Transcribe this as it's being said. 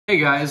Hey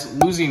guys,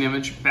 Losing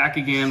Image back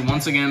again,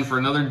 once again for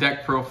another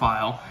deck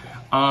profile.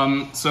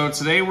 So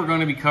today we're going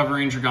to be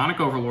covering Dragonic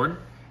Overlord,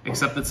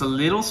 except it's a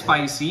little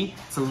spicy.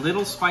 It's a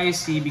little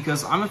spicy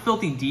because I'm a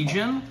filthy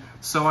degen,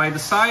 so I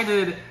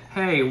decided,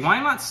 hey, why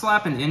not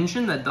slap an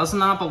engine that does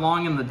not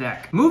belong in the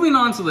deck? Moving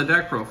on to the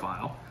deck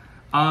profile.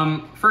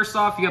 First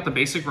off, you got the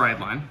basic ride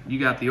line.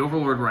 You got the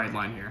Overlord ride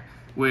line here,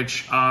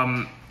 which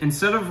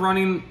instead of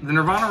running the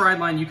Nirvana ride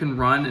line, you can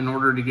run in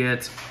order to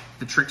get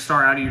the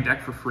Trickstar out of your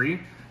deck for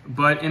free.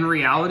 But in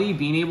reality,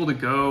 being able to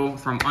go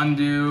from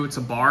Undo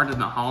to Bar to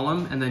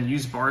Nahalem and then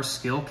use Bar's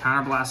skill,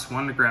 Counterblast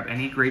 1 to grab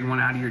any grade 1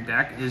 out of your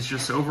deck is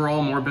just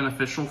overall more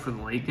beneficial for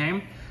the late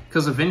game,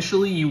 because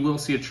eventually you will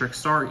see a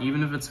Trickstar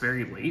even if it's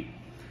very late.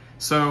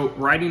 So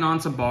riding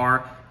onto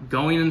Bar,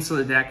 going into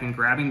the deck and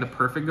grabbing the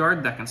perfect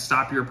guard that can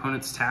stop your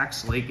opponent's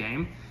attacks late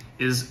game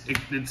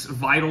it's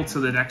vital to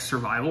the deck's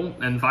survival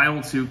and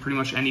vital to pretty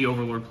much any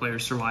Overlord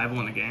player's survival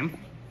in a game.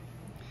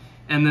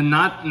 And then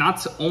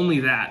not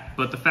only that,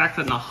 but the fact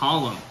that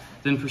Nahalem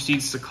then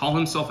proceeds to call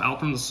himself out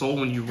from the soul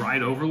when you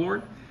ride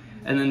Overlord,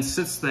 and then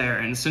sits there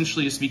and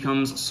essentially just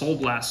becomes a Soul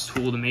Blast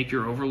tool to make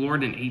your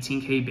Overlord an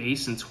 18k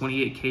base and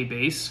 28k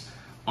base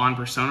on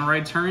Persona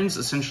Ride turns,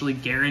 essentially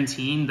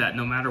guaranteeing that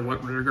no matter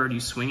what rearguard you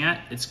swing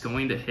at, it's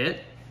going to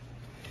hit,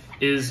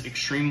 is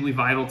extremely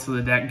vital to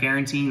the deck,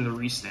 guaranteeing the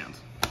restand.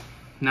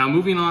 Now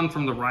moving on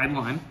from the ride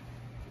line,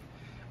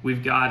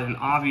 we've got an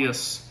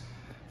obvious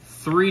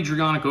 3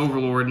 Dragonic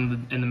Overlord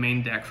in the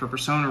main deck for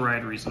Persona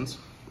Ride reasons.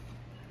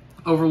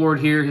 Overlord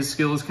here, his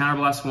skill is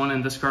Counterblast 1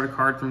 and discard a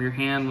card from your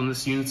hand. When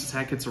this unit's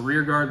attack hits a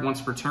rear guard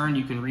once per turn,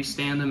 you can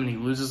restand him and he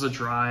loses a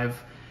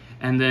drive.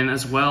 And then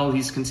as well,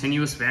 he's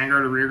continuous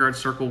Vanguard or rear guard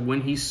circle.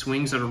 When he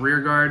swings at a rear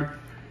guard,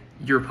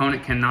 your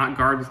opponent cannot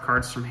guard with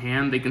cards from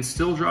hand. They can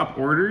still drop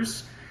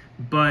orders,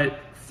 but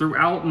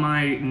throughout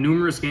my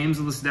numerous games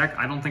of this deck,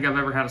 I don't think I've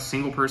ever had a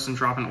single person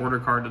drop an order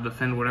card to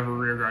defend whatever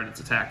rear guard it's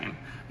attacking.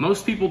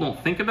 Most people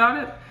don't think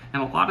about it,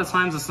 and a lot of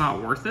times it's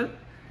not worth it.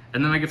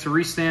 And then I get to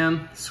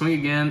restand, swing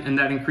again, and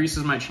that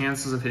increases my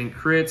chances of hitting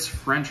crits,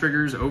 friend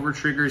triggers, over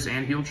triggers,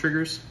 and heal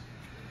triggers.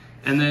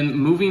 And then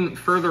moving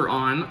further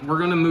on, we're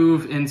gonna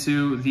move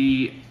into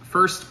the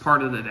first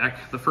part of the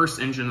deck, the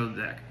first engine of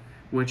the deck,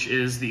 which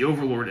is the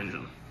Overlord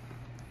Engine.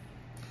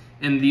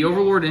 In the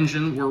Overlord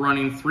Engine, we're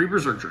running 3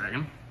 Berserk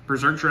Dragon.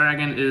 Berserk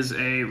Dragon is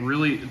a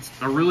really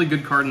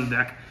good card in the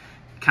deck.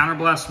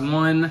 Counterblast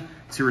 1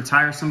 to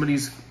retire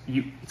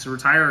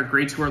a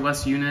grade 2 or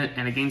less unit,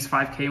 and it gains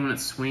 5k when it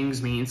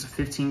swings, meaning it's a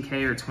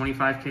 15k or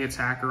 25k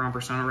attacker on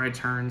Persona Ride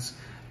turns,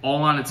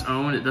 all on its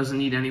own. It doesn't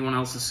need anyone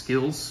else's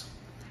skills.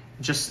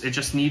 It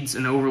just needs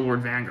an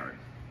Overlord Vanguard.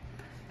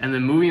 And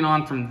then moving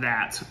on from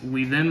that,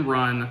 we then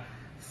run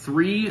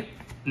 3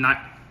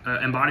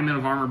 Embodiment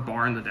of Armor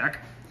Bar in the deck.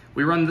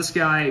 We run this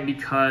guy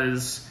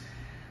because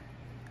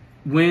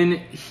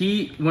when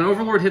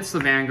Overlord hits the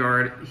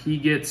Vanguard, he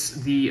gets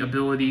the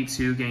ability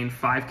to gain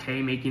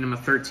 5k, making him a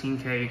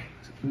 13k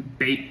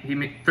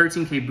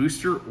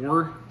booster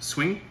or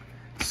swing.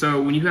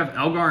 So when you have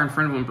Elgar in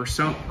front of him,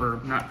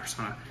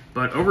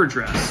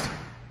 Overdressed,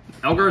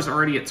 Elgar's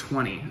already at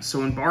 20. So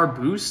when Bar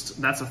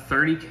boost, that's a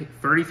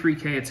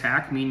 33k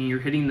attack, meaning you're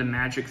hitting the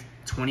magic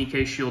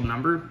 20k shield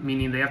number,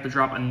 meaning they have to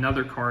drop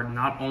another card,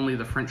 not only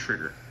the front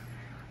trigger.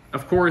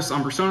 Of course,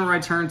 on Persona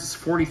Ride turns, it's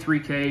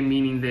 43k,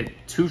 meaning that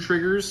 2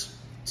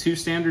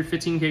 standard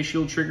 15k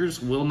shield triggers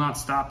will not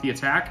stop the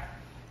attack,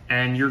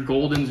 and you're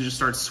golden to just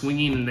start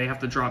swinging and they have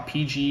to drop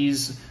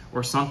PGs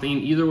or something.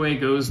 Either way it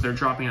goes, they're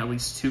dropping at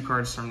least 2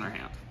 cards from their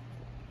hand.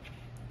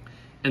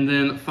 And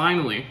then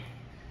finally,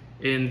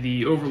 in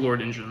the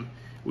Overlord Engine,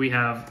 we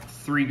have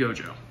 3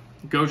 Gojo.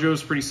 Gojo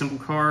is a pretty simple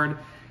card.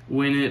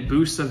 When it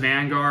boosts a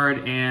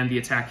Vanguard and the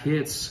attack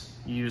hits,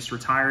 you just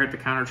retire it to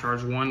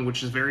countercharge 1,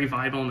 which is very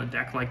vital in a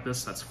deck like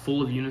this that's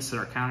full of units that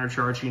are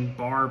countercharging.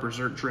 Bar,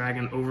 Berserk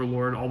Dragon,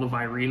 Overlord, all the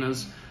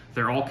Vairinas,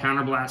 they're all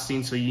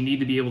counterblasting, so you need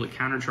to be able to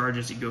countercharge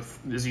as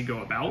you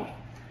go about.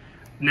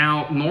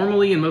 Now,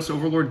 normally in most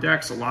Overlord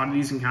decks, a lot of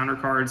these encounter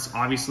cards,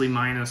 obviously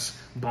minus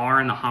Bar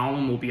and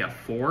Nahalem, will be at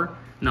 4.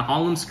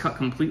 Nahalem's cut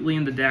completely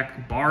in the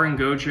deck. Bar and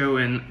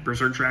Gojo and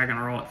Berserk Dragon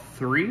are all at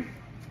 3.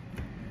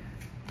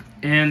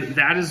 And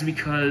that is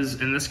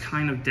because in this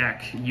kind of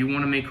deck, you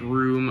want to make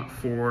room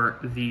for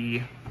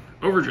the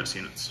Overdress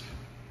units.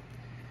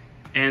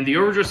 And the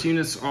Overdress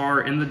units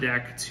are in the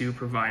deck to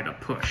provide a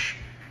push.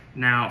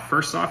 Now,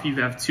 first off, you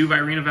have 2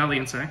 Vairina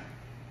Valiente.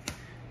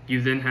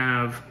 You then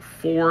have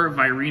 4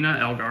 Vairina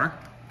Elgar.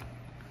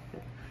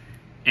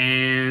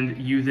 And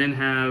you then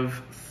have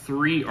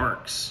 3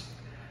 Arcs.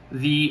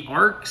 The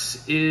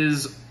Arcs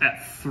is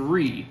at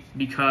 3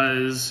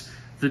 because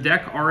the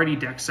deck already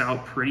decks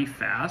out pretty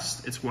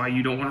fast. It's why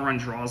you don't want to run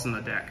draws in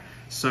the deck.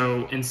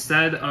 So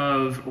instead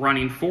of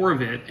running 4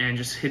 of it and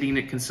just hitting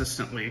it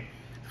consistently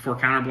for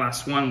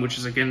Counterblast 1, which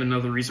is again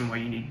another reason why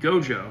you need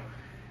Gojo,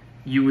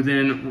 you would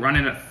then run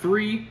it at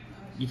 3,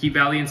 you keep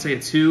Valiente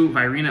at 2,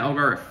 Vairina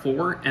Elgar at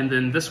 4, and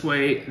then this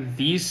way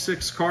these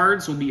 6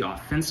 cards will be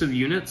offensive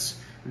units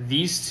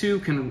These two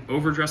can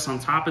overdress on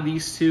top of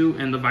these two,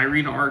 and the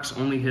Vairina arcs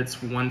only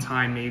hits one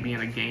time maybe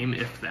in a game,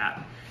 if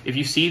that. If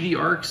you see the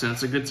arcs and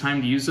it's a good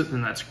time to use it,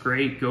 then that's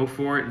great, go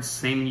for it. It's the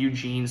same in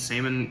Eugene,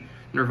 same in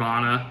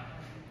Nirvana.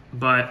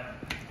 But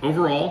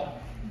overall,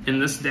 in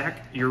this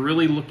deck, you're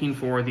really looking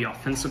for the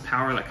offensive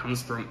power that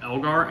comes from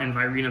Elgar and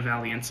Vairina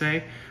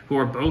Valiente, who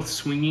are both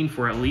swinging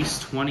for at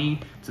least 20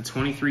 to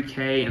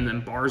 23k, and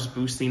then bars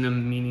boosting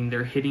them, meaning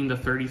they're hitting the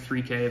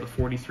 33k, the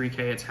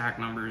 43k attack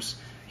numbers,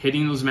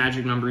 hitting those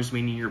magic numbers,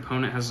 meaning your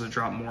opponent has to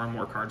drop more and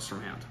more cards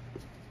from hand.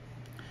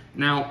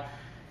 Now,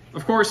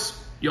 of course,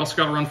 you also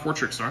got to run 4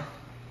 Trickstar.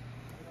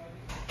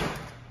 You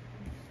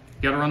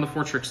got to run the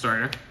 4 Trickstar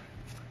here,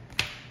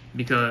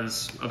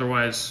 because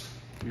otherwise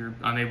you're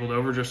unable to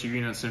overdress your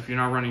units, and if you're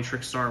not running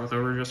Trickstar with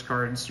overdress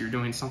cards, you're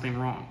doing something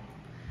wrong.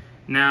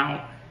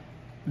 Now,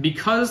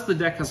 because the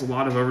deck has a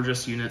lot of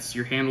overdress units,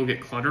 your hand will get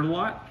cluttered a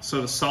lot.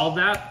 So to solve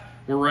that,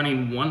 we're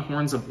running 1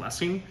 Horns of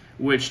Blessing,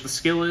 which the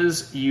skill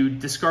is you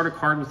discard a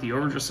card with the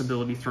overdress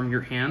ability from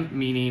your hand,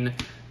 meaning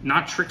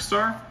not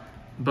Trickstar,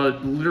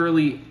 but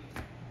literally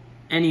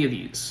any of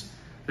these.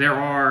 There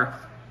are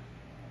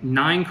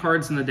 9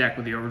 cards in the deck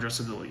with the overdress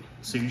ability.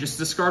 So you just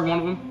discard one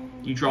of them,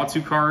 you draw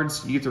 2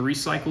 cards, you get to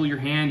recycle your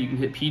hand, you can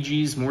hit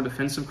PGs, more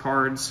defensive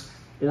cards,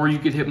 or you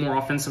could hit more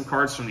offensive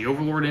cards from the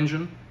Overlord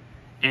Engine,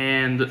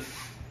 and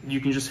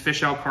you can just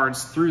fish out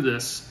cards through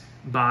this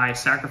by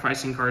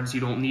sacrificing cards you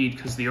don't need,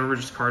 because the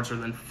overdress cards are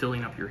then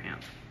filling up your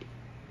hand.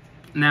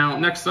 Now,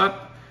 next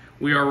up,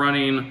 we are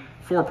running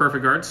 4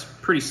 Perfect Guards,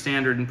 pretty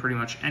standard in pretty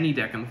much any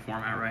deck in the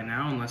format right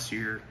now, unless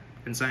you're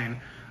insane.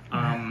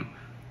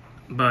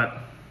 But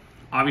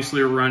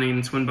obviously we're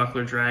running Twin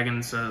Buckler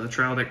Dragons, the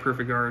trial deck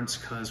Perfect Guards,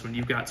 because when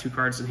you've got 2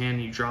 cards in hand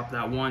and you drop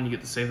that one, you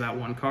get to save that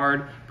 1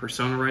 card,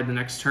 Persona Ride the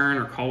next turn,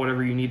 or call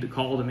whatever you need to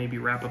call to maybe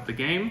wrap up the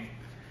game.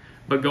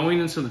 But going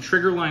into the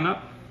trigger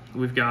lineup,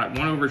 we've got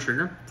 1 over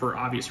trigger for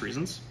obvious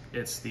reasons.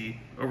 It's the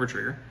over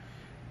trigger.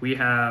 We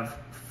have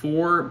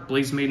 4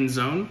 Blaze Maiden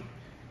Zone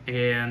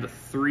and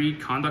 3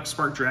 Conduct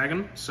Spark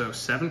Dragon, so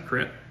 7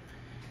 crit.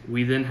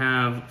 We then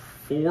have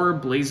 4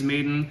 Blaze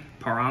Maiden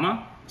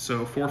Parama,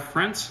 so 4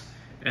 Front,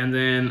 and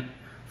then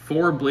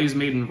 4 Blaze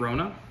Maiden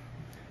Rona.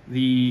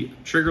 The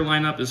trigger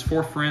lineup is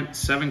 4 Front,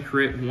 7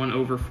 crit, 1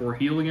 over, 4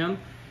 heal again.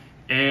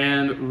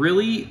 And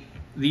really,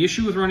 the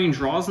issue with running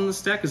draws in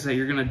this deck is that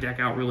you're going to deck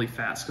out really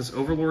fast, because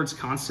Overlord's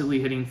constantly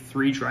hitting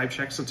 3 drive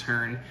checks a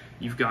turn.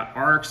 You've got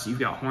Arcs, you've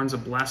got Horns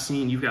of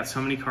Blessing, you've got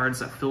so many cards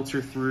that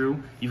filter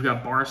through. You've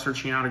got Bar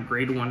searching out a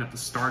grade 1 at the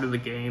start of the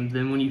game.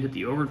 Then when you hit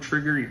the over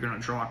trigger, you're going to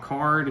draw a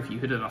card. If you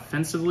hit it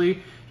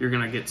offensively, you're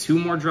going to get 2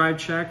 more drive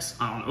checks.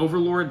 On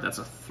Overlord, that's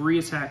a 3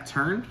 attack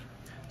turn.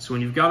 So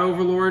when you've got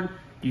Overlord,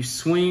 you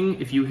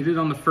swing. If you hit it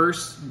on the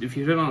first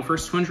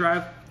twin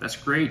drive, that's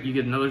great. You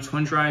get another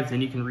twin drive,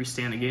 then you can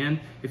restand again.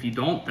 If you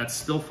don't, that's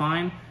still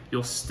fine.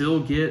 You'll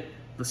still get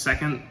the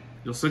second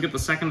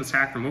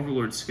attack from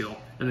Overlord's skill,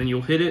 and then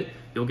you'll hit it,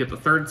 you'll get the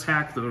 3rd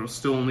attack, though it'll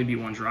still only be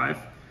 1 drive.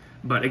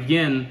 But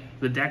again,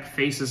 the deck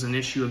faces an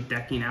issue of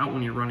decking out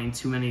when you're running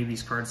too many of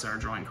these cards that are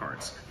drawing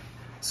cards.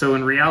 So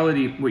in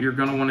reality, what you're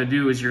gonna wanna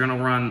do is you're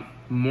gonna run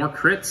more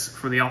crits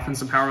for the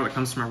offensive power that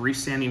comes from a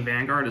restanding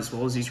Vanguard, as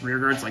well as these rear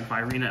guards like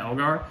Vairina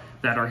Elgar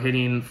that are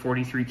hitting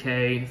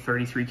 43k,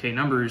 33k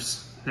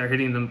numbers, that are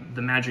hitting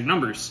the magic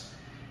numbers.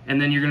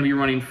 And then you're gonna be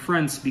running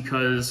fronts,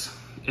 because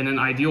in an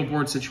ideal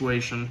board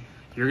situation,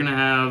 you're gonna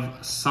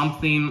have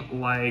something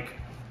like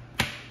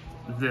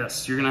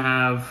this. You're gonna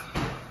have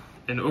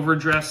an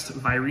overdressed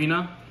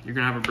Vairina, you're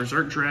gonna have a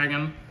Berserk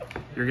Dragon,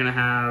 you're gonna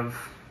have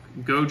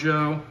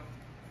Gojo,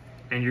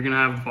 and you're gonna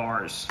have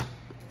Bars.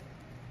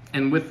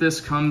 And with this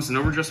comes an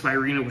overdressed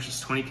Vairina, which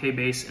is 20k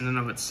base in and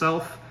of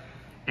itself.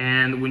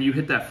 And when you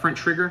hit that front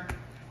trigger,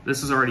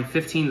 this is already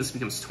 15, this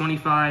becomes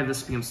 25,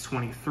 this becomes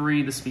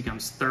 23, this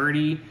becomes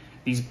 30.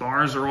 These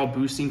bars are all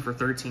boosting for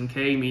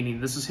 13k,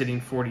 meaning this is hitting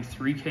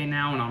 43k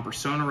now, and on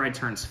Persona Ride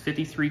turns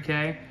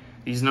 53k.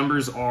 These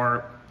numbers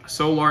are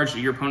so large that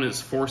your opponent is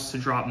forced to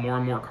drop more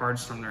and more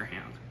cards from their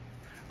hand.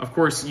 Of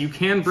course, you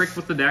can brick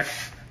with the deck.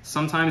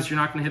 Sometimes you're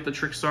not going to hit the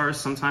Trickstars,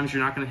 sometimes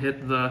you're not going to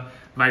hit the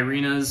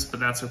Vairinas, but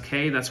that's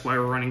okay. That's why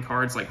we're running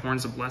cards like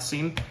Horns of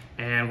Blessing,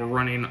 and we're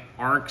running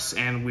Arcs,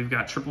 and we've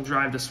got Triple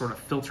Drive to sort of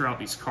filter out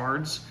these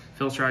cards,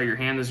 filter out your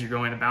hand as you're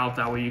going about.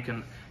 That way you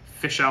can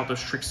fish out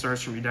those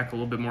Trickstars from your deck a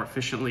little bit more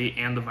efficiently,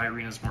 and the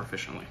Vairinas more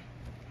efficiently.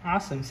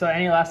 Awesome. So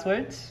any last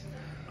words?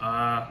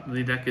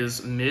 The deck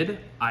is mid.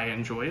 I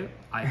enjoy it.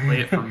 I play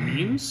it for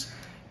memes,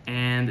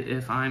 and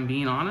if I'm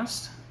being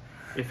honest,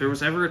 if there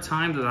was ever a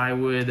time that I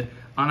would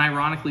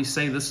unironically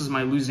say this is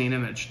my losing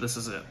image, this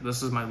is it.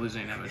 This is my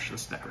losing image,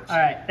 this deck is. All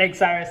right. Thanks,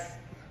 Cyrus.